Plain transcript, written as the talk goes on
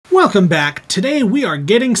Welcome back. Today we are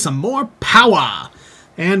getting some more Powah,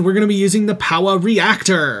 and we're going to be using the Powah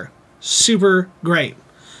reactor. Super great.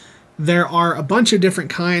 There are a bunch of different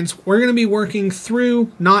kinds. We're going to be working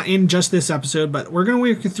through, not in just this episode, but we're going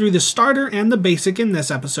to work through the starter and the basic in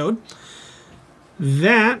this episode.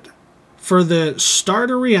 That, for the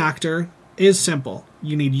starter reactor, is simple.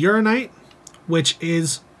 You need uranite, which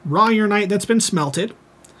is raw uranite that's been smelted.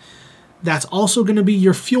 That's also going to be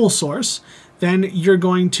your fuel source. Then you're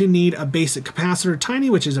going to need a basic capacitor,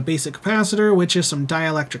 tiny, which is a basic capacitor, which is some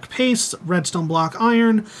dielectric paste, redstone block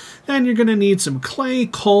iron. Then you're going to need some clay,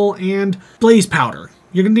 coal, and blaze powder.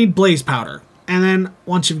 You're going to need blaze powder. And then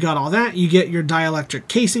once you've got all that, you get your dielectric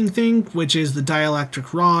casing thing, which is the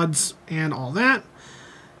dielectric rods and all that.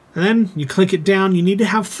 And then you click it down. You need to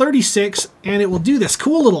have 36, and it will do this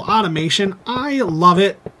cool little automation. I love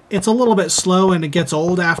it. It's a little bit slow and it gets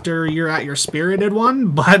old after you're at your spirited one,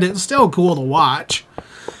 but it's still cool to watch.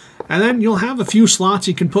 And then you'll have a few slots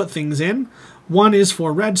you can put things in. One is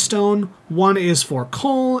for redstone, one is for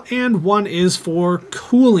coal, and one is for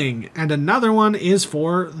cooling. And another one is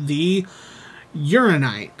for the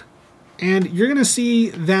uranite. And you're going to see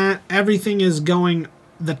that everything is going,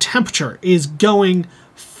 the temperature is going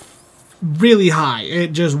really high.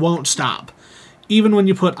 It just won't stop. Even when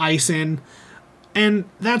you put ice in. And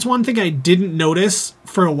that's one thing I didn't notice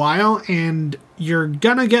for a while, and you're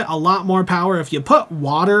gonna get a lot more power if you put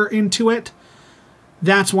water into it.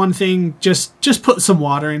 That's one thing, just put some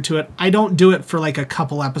water into it. I don't do it for like a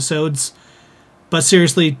couple episodes, but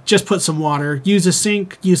seriously, just put some water. Use a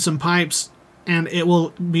sink, use some pipes, and it will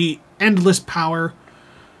be endless power.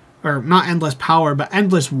 Or not endless power, but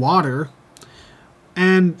endless water.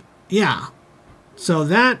 And yeah, so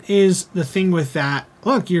that is the thing with that.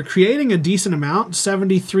 Look, you're creating a decent amount,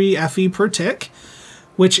 73 Fe per tick,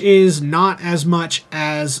 which is not as much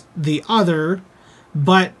as the other,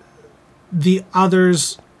 but the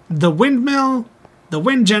others, the windmill, the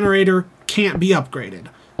wind generator can't be upgraded.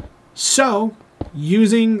 So,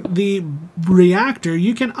 using the reactor,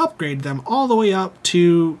 you can upgrade them all the way up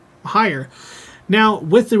to higher. Now,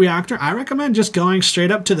 with the reactor, I recommend just going straight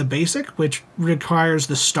up to the basic, which requires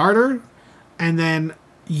the starter, and then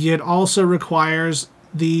it also requires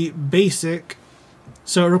the basic.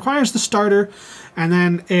 So it requires the starter, and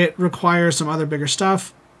then it requires some other bigger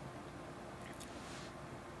stuff.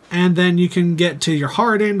 And then you can get to your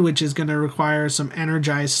hardened, which is going to require some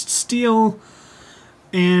energized steel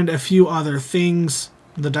and a few other things,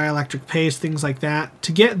 the dielectric paste, things like that.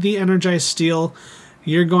 To get the energized steel,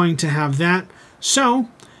 you're going to have that. So,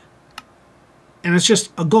 and it's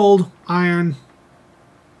just a gold, iron,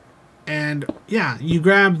 and yeah, you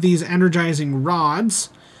grab these energizing rods,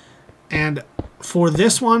 and for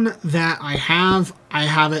this one that I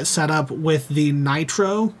have it set up with the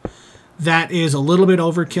nitro. That is a little bit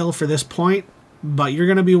overkill for this point, but you're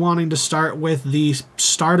going to be wanting to start with the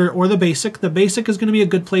starter or the basic. The basic is going to be a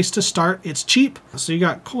good place to start. It's cheap. So you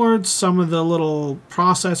got cords, some of the little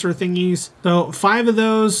processor thingies. So 5 of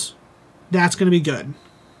those, that's going to be good.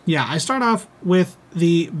 Yeah, I start off with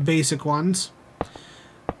the basic ones.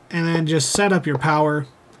 And then just set up your power.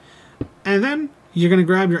 And then you're going to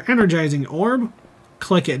grab your energizing orb,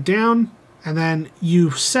 click it down, and then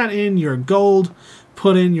you set in your gold,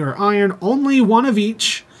 put in your iron, only one of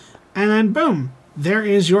each, and then boom, there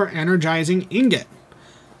is your energizing ingot.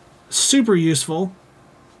 Super useful.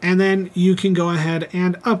 And then you can go ahead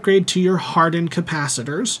and upgrade to your hardened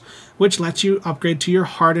capacitors, which lets you upgrade to your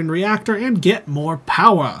hardened reactor and get more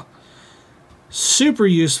power. Super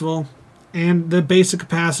useful. And the basic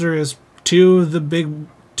capacitor is two of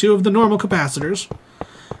the normal capacitors.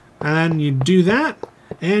 And then you do that,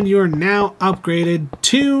 and you're now upgraded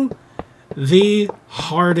to the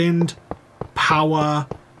hardened Powah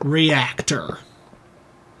reactor.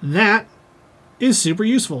 That is super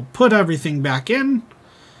useful. Put everything back in,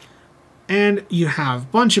 and you have a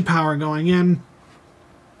bunch of power going in.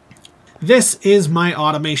 This is my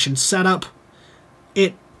automation setup.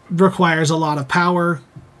 It requires a lot of power,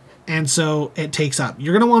 and so it takes up.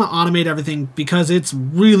 You're going to want to automate everything because it's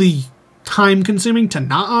really time consuming to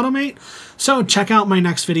not automate. So check out my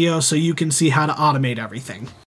next video so you can see how to automate everything.